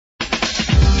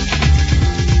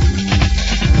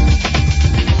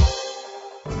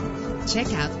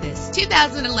Check out this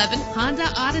 2011 Honda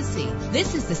Odyssey.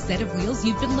 This is the set of wheels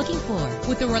you've been looking for,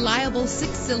 with a reliable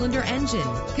 6-cylinder engine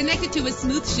connected to a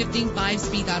smooth shifting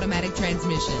 5-speed automatic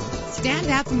transmission. Stand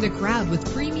out from the crowd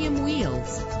with premium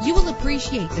wheels. You will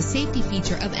appreciate the safety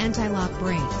feature of anti-lock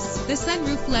brakes. The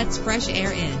sunroof lets fresh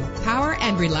air in. Power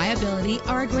and reliability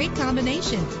are a great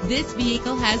combination. This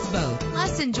vehicle has both.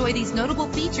 Plus, enjoy these notable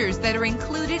features that are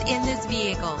included in this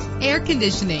vehicle: air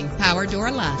conditioning, power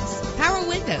door locks, power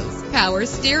windows, power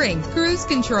steering, cruise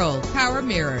control, power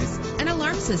mirrors, an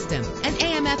alarm system, an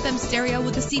AM/FM stereo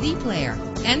with a CD player.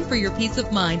 And for your peace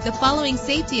of mind, the following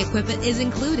safety equipment is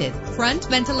included: front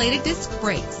ventilated disc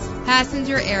brakes,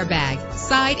 passenger airbag,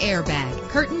 side airbag,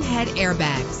 curtain head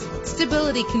airbags,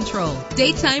 stability control,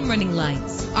 daytime running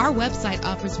lights. Our website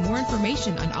offers more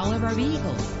information on all of our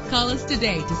vehicles. Call us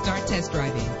today to start test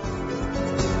driving.